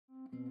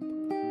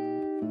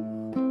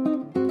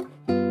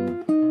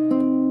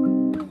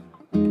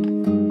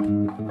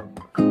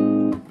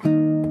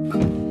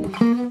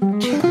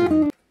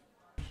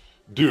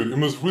Dude, it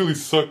must really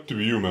suck to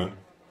be you, man.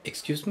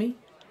 Excuse me?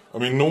 I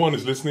mean, no one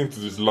is listening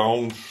to this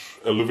lounge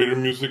elevator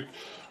music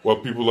while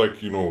people like,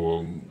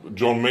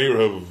 John Mayer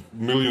have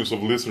millions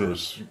of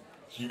listeners.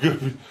 You gotta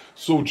be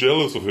so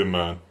jealous of him,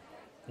 man.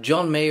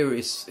 John Mayer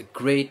is a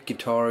great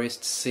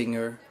guitarist,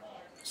 singer,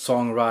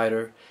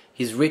 songwriter.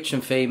 He's rich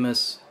and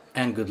famous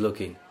and good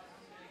looking.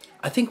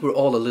 I think we're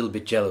all a little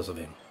bit jealous of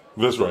him.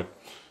 That's right.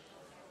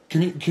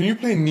 Can you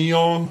play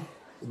Neon,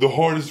 the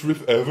hardest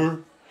riff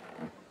ever?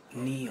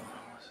 Neon.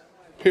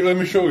 Hey, let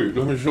me show you.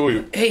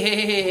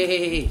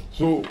 Hey.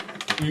 So,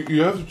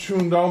 you have to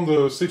tune down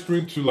the 6th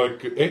string to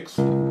like X.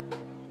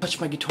 Touch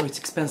my guitar, it's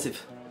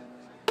expensive.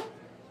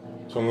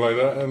 Something like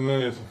that, and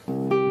then it's...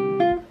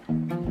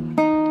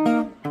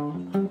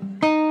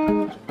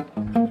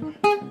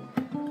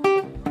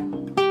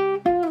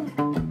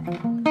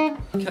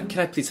 Can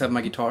I please have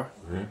my guitar?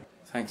 Yeah.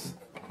 Thanks.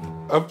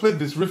 I've played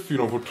this riff, for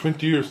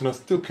 20 years and I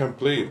still can't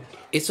play it.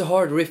 It's a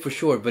hard riff for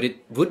sure, but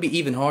it would be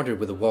even harder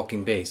with a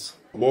walking bass.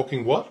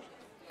 Walking what?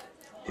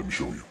 Let me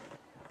show you.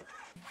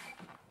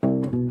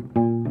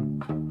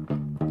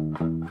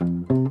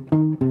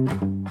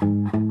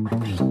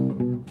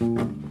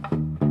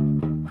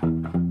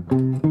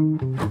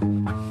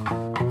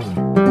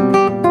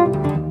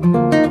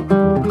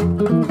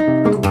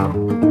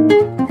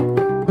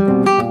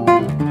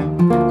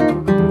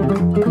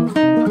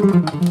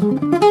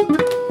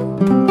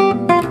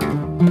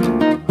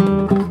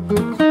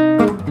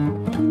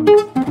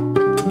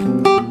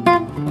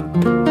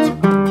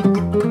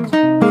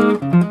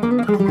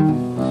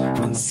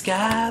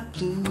 Sky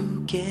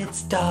blue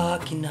gets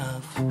dark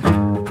enough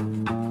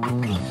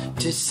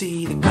to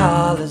see the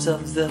colors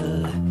of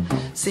the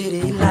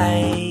city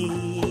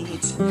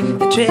lights.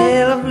 The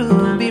trail of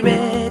ruby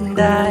red and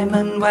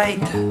diamond white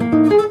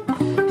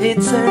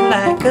hits her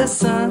like a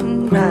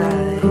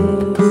sunrise.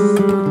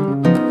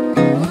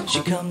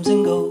 She comes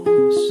and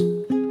goes,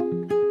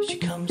 she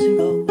comes and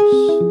goes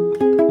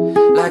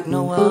like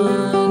no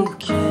one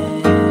can.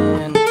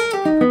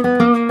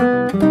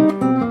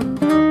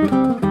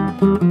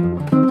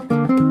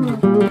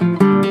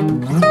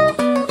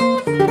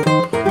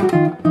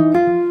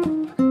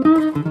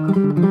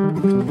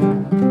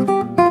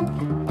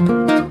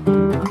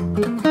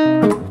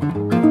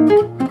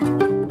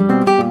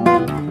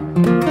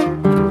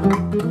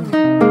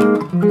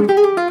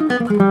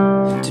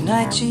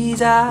 Tonight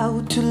she's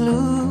out to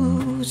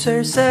lose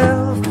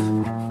herself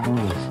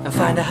and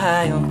find a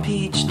high on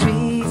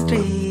Peachtree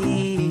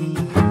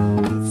streets.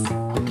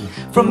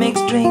 From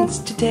mixed drinks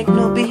to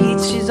techno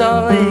beats, she's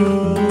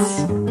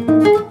always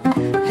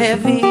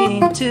heavy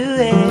into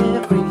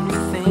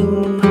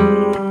everything.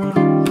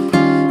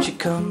 She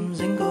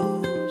comes and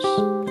goes,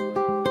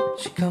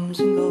 she comes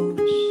and goes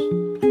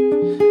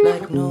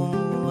like no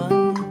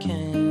one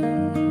can.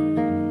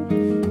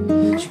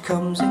 She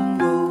comes and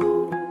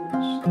goes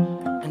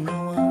and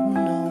no one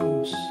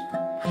knows.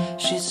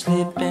 She's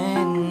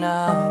slipping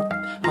out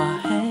my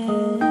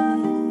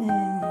hands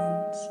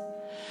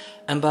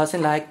and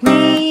buzzing like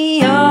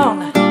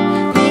neon,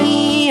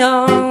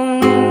 neon,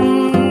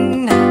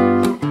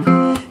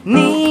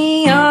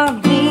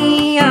 neon,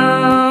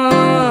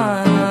 neon.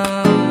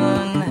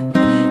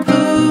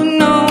 Who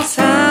knows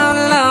how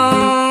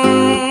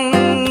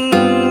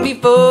long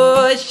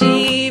before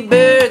she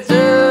burns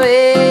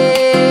away?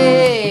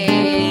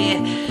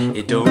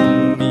 It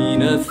don't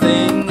mean a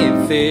thing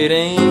if it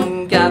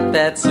ain't got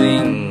that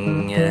swing.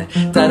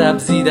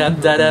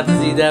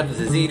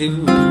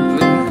 Da-da-bzee-dap-da-da-bzee-dap-zee-doo.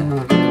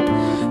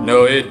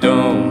 No, it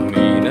don't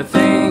mean a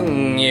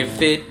thing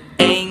if it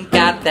ain't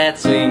got that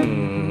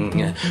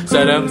swing.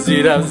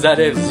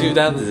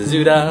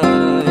 Sa-dum-zee-dap-za-dap-zoo-dap-zoo-dap.